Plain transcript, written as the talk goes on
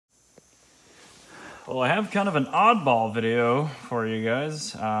Well, I have kind of an oddball video for you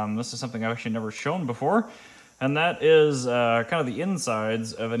guys. This is something I've actually never shown before, and that is kind of the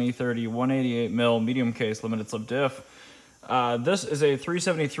insides of an E30 188mm medium case limited slip diff. This is a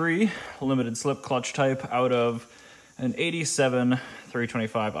 373 limited slip clutch type out of an 87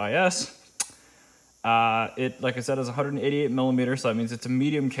 325 IS. It, like I said, is 188mm, so that means it's a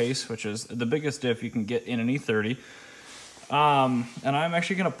medium case, which is the biggest diff you can get in an E30. And I'm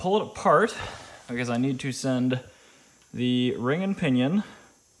actually going to pull it apart because I need to send the ring and pinion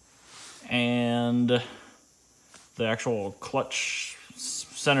and the actual clutch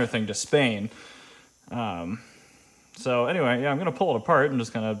center thing to Spain. So anyway, yeah, I'm going to pull it apart and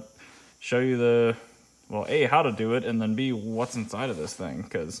just kind of show you the, well, A, how to do it, and then B, what's inside of this thing,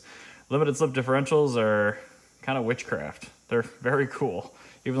 because limited slip differentials are kind of witchcraft. They're very cool,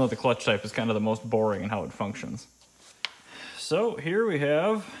 even though the clutch type is kind of the most boring in how it functions. So here we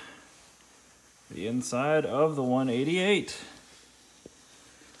have the inside of the 188.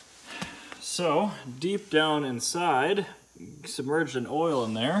 So deep down inside, submerged in oil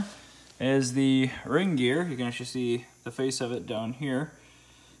in there, is the ring gear. You can actually see the face of it down here.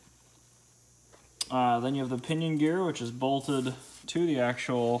 Then you have the pinion gear, which is bolted to the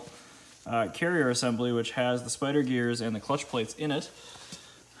actual carrier assembly, which has the spider gears and the clutch plates in it.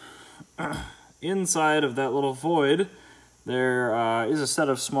 Inside of that little void, there is a set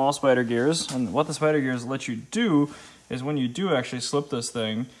of small spider gears, and what the spider gears let you do is when you do actually slip this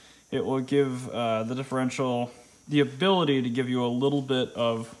thing, it will give the differential the ability to give you a little bit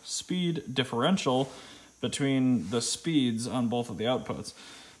of speed differential between the speeds on both of the outputs.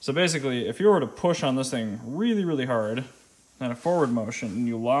 So basically, if you were to push on this thing really, really hard in a forward motion and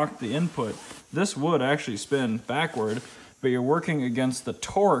you lock the input, this would actually spin backward, but you're working against the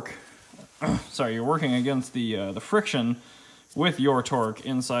torque. Sorry, you're working against the friction with your torque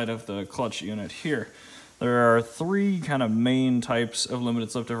inside of the clutch unit here. There are three kind of main types of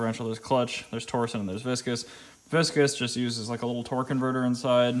limited slip differential. There's clutch, there's torsion, and there's viscous. Viscous just uses like a little torque converter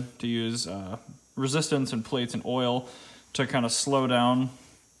inside to use resistance and plates and oil to kind of slow down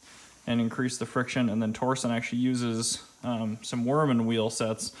and increase the friction. And then torsion actually uses some worm and wheel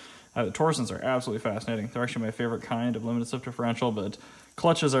sets. The torsons are absolutely fascinating. They're actually my favorite kind of limited slip differential, but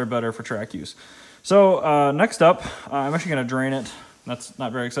clutches are better for track use. So next up, I'm actually going to drain it. That's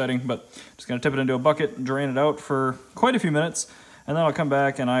not very exciting, but just going to tip it into a bucket, drain it out for quite a few minutes, and then I'll come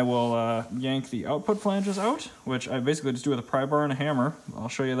back and I will yank the output flanges out, which I basically just do with a pry bar and a hammer. I'll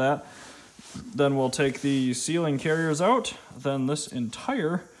show you that. Then we'll take the sealing carriers out. Then this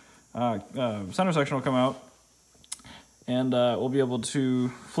entire center section will come out, and we'll be able to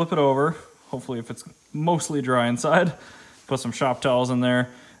flip it over, hopefully if it's mostly dry inside. Put some shop towels in there,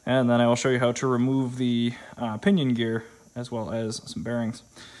 and then I will show you how to remove the pinion gear as well as some bearings.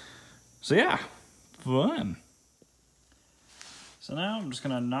 So yeah, fun. So now I'm just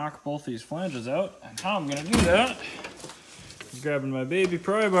gonna knock both these flanges out, and how I'm gonna do that is grabbing my baby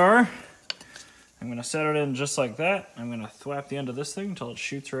pry bar. I'm gonna set it in just like that. I'm gonna thwap the end of this thing until it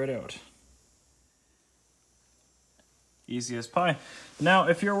shoots right out. Easy as pie. Now,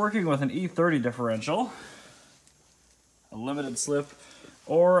 if you're working with an E30 differential, a limited slip,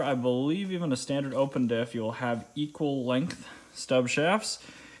 or I believe even a standard open diff, you'll have equal length stub shafts.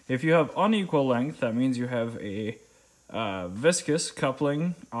 If you have unequal length, that means you have a viscous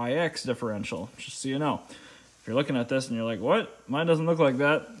coupling IX differential, just so you know. If you're looking at this and you're like, what? Mine doesn't look like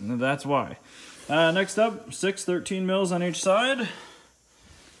that, that's why. Next up, 6 13 mils on each side.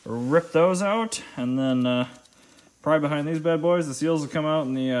 Rip those out, and then pry behind these bad boys. The seals will come out,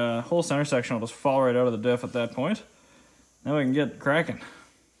 and the whole center section will just fall right out of the diff at that point. Now we can get cracking.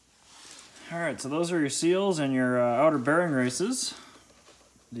 All right, so those are your seals and your outer bearing races.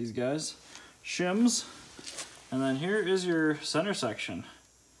 These guys, shims. And then here is your center section.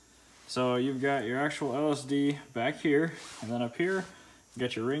 So you've got your actual LSD back here, and then up here, you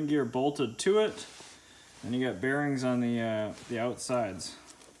got your ring gear bolted to it, and you got bearings on the outsides,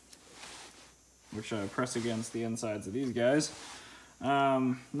 which press against the insides of these guys.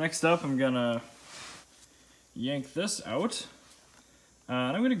 Next up, I'm gonna yank this out.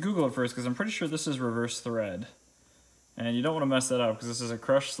 And I'm going to Google it first because I'm pretty sure this is reverse thread. And you don't want to mess that up because this is a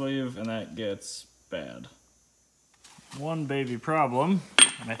crush sleeve and that gets bad. One baby problem.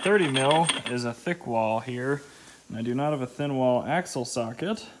 My 30 mil is a thick wall here, and I do not have a thin wall axle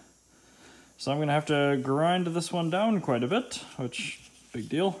socket. So I'm going to have to grind this one down quite a bit, which, big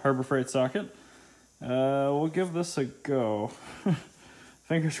deal, Harbor Freight socket. We'll give this a go.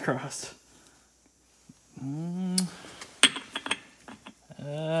 Fingers crossed.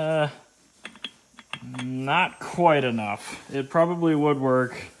 Not quite enough. It probably would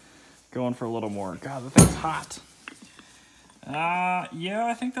work, going for a little more. God, the thing's hot. Yeah,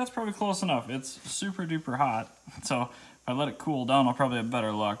 I think that's probably close enough. It's super duper hot, so if I let it cool down, I'll probably have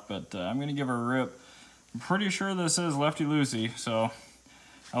better luck, but I'm gonna give her a rip. I'm pretty sure this is lefty-loosey, so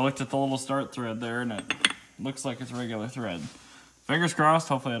I looked at the little start thread there, and it looks like it's regular thread. Fingers crossed,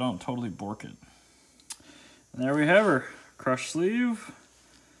 hopefully I don't totally bork it. And there we have her. Crush sleeve,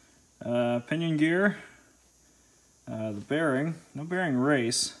 pinion gear, the bearing, no bearing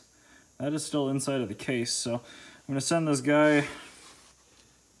race. That is still inside of the case, so I'm gonna send this guy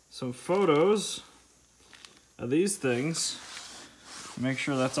some photos of these things. Make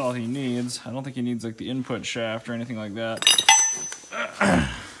sure that's all he needs. I don't think he needs like the input shaft or anything like that.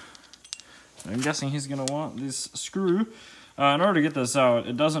 I'm guessing he's gonna want this screw. In order to get this out,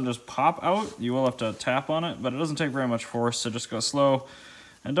 it doesn't just pop out. You will have to tap on it, but it doesn't take very much force, so just go slow.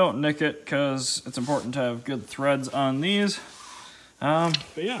 And don't nick it, because it's important to have good threads on these. But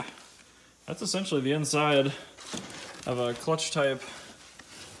yeah, that's essentially the inside of a clutch type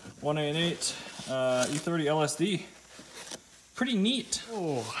 188 E30 LSD. Pretty neat.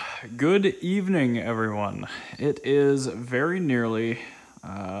 Oh, good evening, everyone. It is very nearly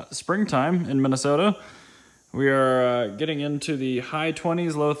springtime in Minnesota. We are getting into the high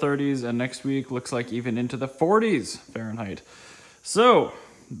 20s, low 30s, and next week looks like even into the 40s Fahrenheit. So,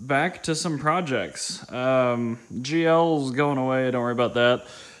 back to some projects. GL's going away, don't worry about that.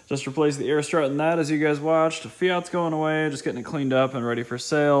 Just replaced the air strut in that, as you guys watched. Fiat's going away, just getting it cleaned up and ready for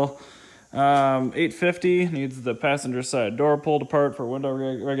sale. 850 needs the passenger side door pulled apart for window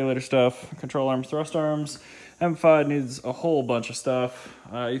regulator stuff. Control arms, thrust arms. M5 needs a whole bunch of stuff.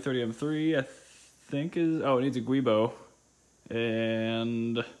 E30 M3, I think is, oh, it needs a Guibo.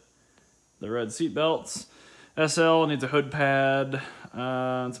 And the red seat belts. SL needs a hood pad,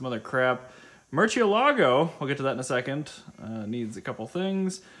 and some other crap. Murcielago, we'll get to that in a second, needs a couple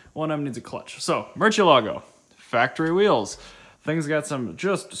things. One of them needs a clutch. So, Murcielago, factory wheels. Thing's got some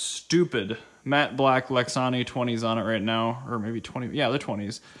just stupid matte black Lexani 20s on it right now, or maybe 20, yeah, they're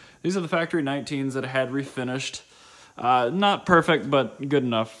 20s. These are the factory 19s that I had refinished. Not perfect, but good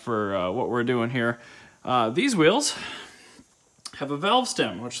enough for what we're doing here. These wheels have a valve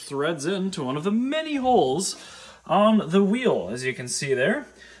stem, which threads into one of the many holes on the wheel, as you can see there.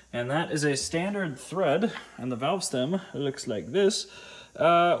 And that is a standard thread, and the valve stem looks like this.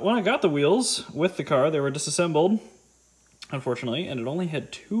 When I got the wheels with the car, they were disassembled, unfortunately, and it only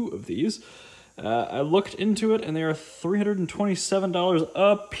had 2 of these. I looked into it, and they are $327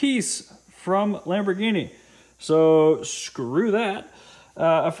 a piece from Lamborghini. So screw that.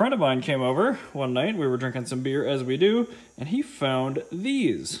 A friend of mine came over one night. We were drinking some beer, as we do, and he found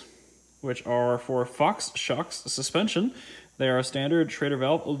these, which are for Fox Shocks suspension. They are a standard Schrader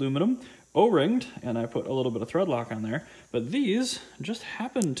valve aluminum, O-ringed, and I put a little bit of thread lock on there, but these just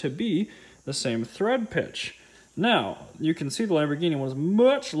happen to be the same thread pitch. Now, you can see the Lamborghini one is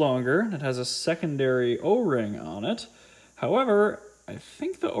much longer. It has a secondary O-ring on it. However, I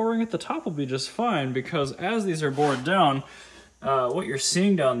think the O-ring at the top will be just fine, because as these are bored down, what you're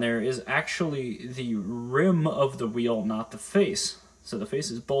seeing down there is actually the rim of the wheel, not the face. So the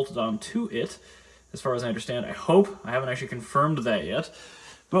face is bolted onto it, as far as I understand. I hope. I haven't actually confirmed that yet.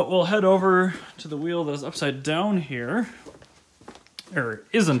 But we'll head over to the wheel that is upside down here. Or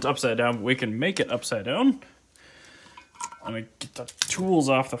isn't upside down, but we can make it upside down. Let me get the tools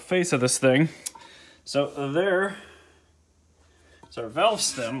off the face of this thing. So there is our valve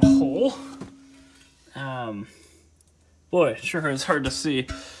stem hole. Boy, it sure is hard to see.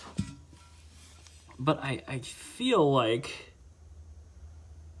 But I feel like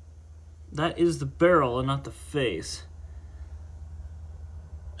that is the barrel and not the face.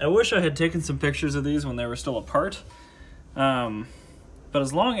 I wish I had taken some pictures of these when they were still apart. But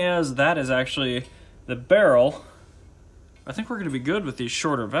as long as that is actually the barrel, I think we're going to be good with these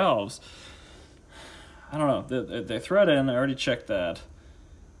shorter valves. I don't know. They thread in. I already checked that.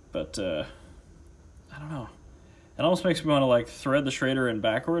 But, I don't know. It almost makes me want to, like, thread the Schrader in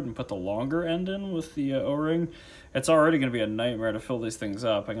backward and put the longer end in with the O-ring. It's already going to be a nightmare to fill these things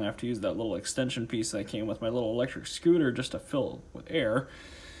up. I'm going to have to use that little extension piece that came with my little electric scooter just to fill with air.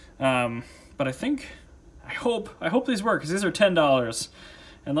 But I think, I hope these work, because these are $10.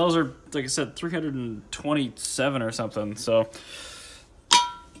 And those are, like I said, $327 or something. So,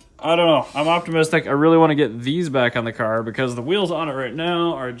 I don't know. I'm optimistic. I really want to get these back on the car, because the wheels on it right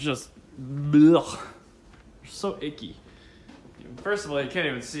now are just, blech. They're so icky. First of all, you can't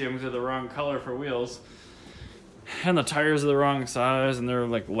even see them because they're the wrong color for wheels. And the tires are the wrong size, and they're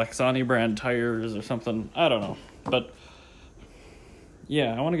like Lexani brand tires or something. I don't know. But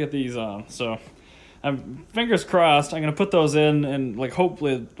yeah, I want to get these on. So I'm fingers crossed. I'm gonna put those in, and like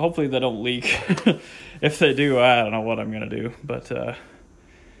hopefully they don't leak. If they do, I don't know what I'm gonna do. But I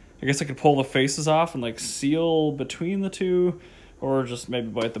guess I could pull the faces off and like seal between the two, or just maybe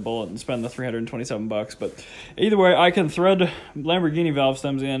bite the bullet and spend the $327. But either way, I can thread Lamborghini valve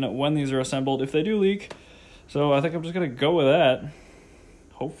stems in when these are assembled if they do leak. So I think I'm just gonna go with that.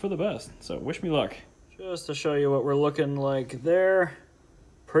 Hope for the best. So wish me luck. Just to show you what we're looking like there.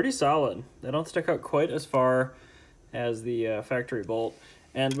 Pretty solid. They don't stick out quite as far as the factory bolt.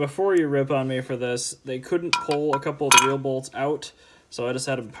 And before you rip on me for this, they couldn't pull a couple of the wheel bolts out, so I just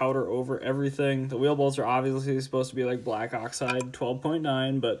had them powder over everything. The wheel bolts are obviously supposed to be like black oxide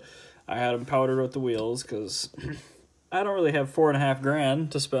 12.9, but I had them powdered with the wheels because I don't really have $4.5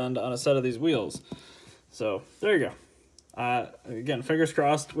 grand to spend on a set of these wheels. So there you go. Again, fingers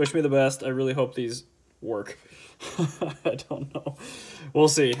crossed. Wish me the best. I really hope these work. I don't know. We'll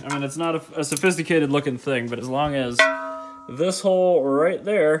see. I mean, it's not a sophisticated looking thing, but as long as this hole right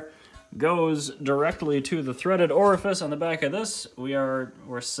there goes directly to the threaded orifice on the back of this, we're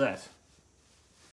set.